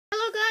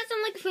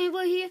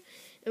Chima here,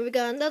 and we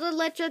got another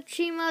Let's Up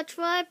Chima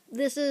tribe.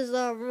 This is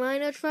the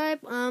Rhino tribe.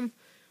 I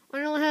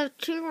only have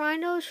 2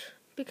 rhinos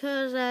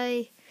because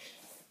I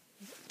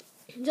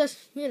just,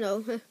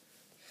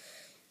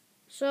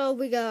 So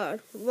we got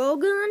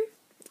Rogan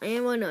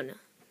and Winona.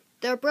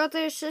 They're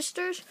brothers,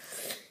 sisters,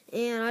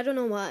 and I don't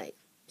know why.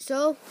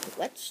 So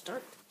let's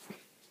start.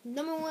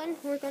 Number 1,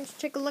 we're going to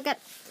take a look at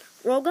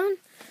Rogan.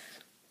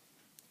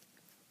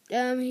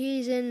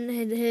 He's in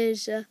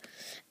his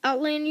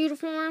outland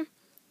uniform.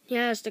 He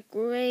has the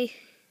gray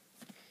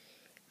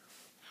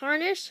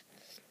harness,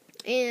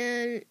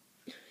 and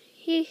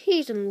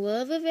he's in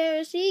love with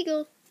Eris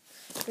Eagle.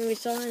 And we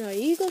saw in our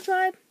Eagle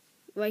tribe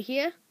right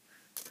here.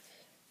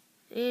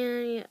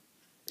 And yeah,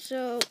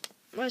 so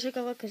let's take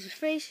a look at his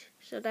face.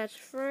 So that's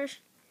first,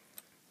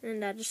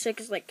 and that's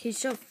second. Like he's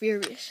so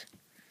furious.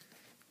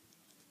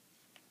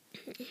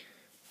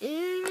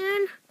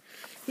 And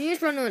here's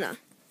Winona,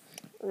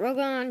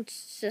 Rogan's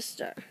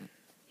sister,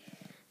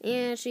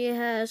 and she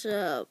has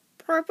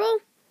purple,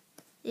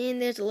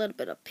 and there's a little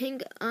bit of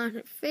pink on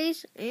her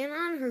face and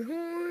on her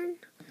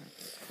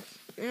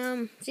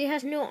horn. She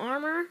has no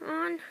armor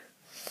on.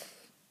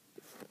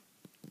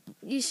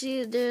 You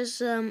see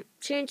there's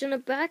change on the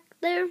back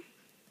there,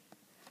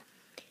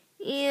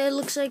 and it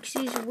looks like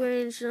she's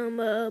wearing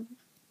some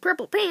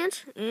purple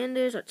pants, and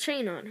there's a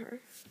chain on her.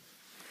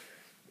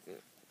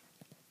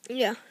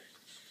 Yeah,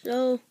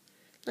 so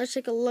let's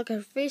take a look at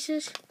her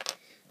faces.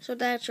 So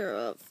that's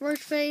her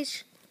first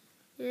face,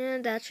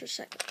 and that's her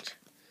second.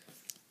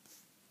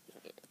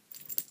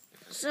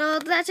 So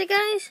that's it,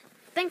 guys.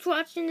 Thanks for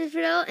watching this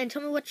video, and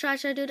tell me what tribe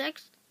should I do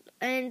next.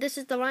 And this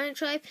is the Rhino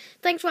tribe.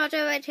 Thanks for watching,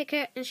 everybody. Take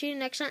care, and see you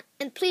next time.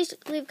 And please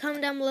leave a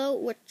comment down below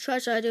what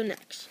tribe should I do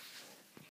next.